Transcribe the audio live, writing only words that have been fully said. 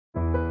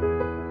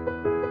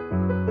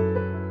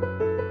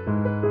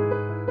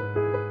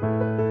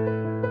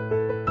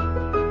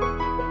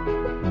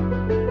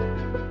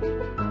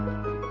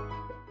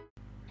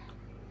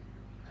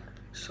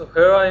So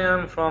here I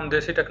am from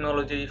Desi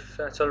Technology,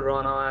 Faisal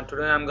Rana, and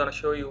today I'm gonna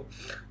show you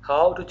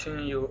how to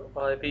change your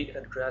IP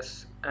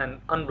address and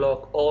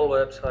unblock all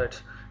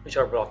websites which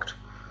are blocked.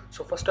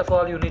 So first of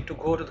all, you need to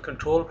go to the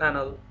control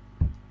panel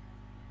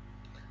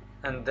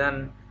and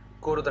then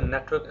go to the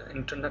network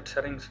internet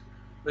settings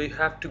where you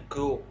have to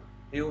go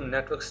view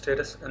network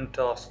status and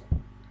tasks,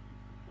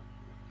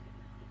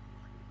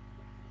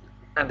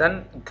 and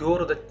then go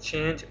to the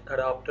change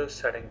adapter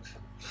settings.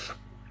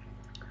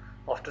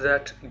 After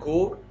that,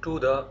 go to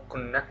the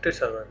connected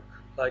server.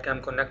 Like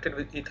I'm connected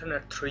with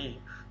Ethernet 3,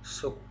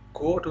 so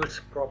go to its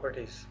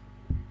properties,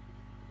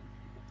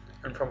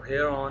 and from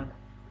here on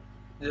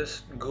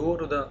just go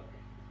to the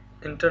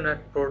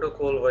Internet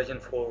Protocol version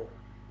 4.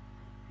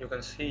 You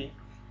can see,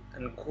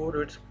 and go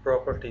to its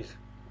properties.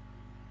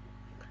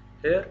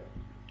 Here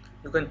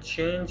you can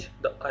change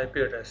the IP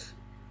address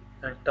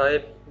and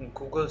type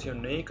Google's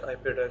unique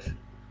IP address,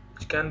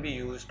 which can be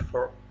used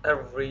for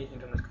every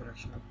internet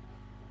connection.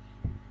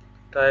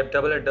 Type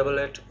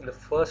 8888 in the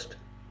first,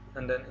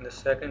 and then in the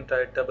second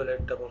type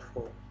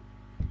 8844.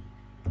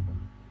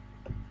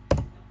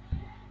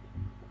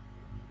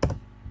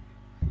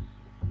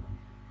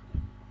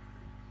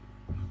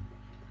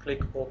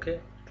 Click OK,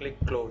 click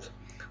close.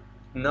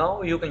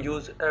 Now you can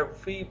use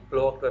every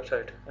blocked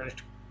website,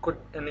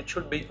 and it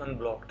should be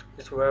unblocked.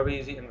 It's very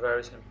easy and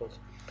very simple.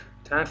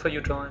 Thanks for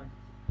your time.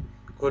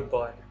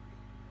 Goodbye.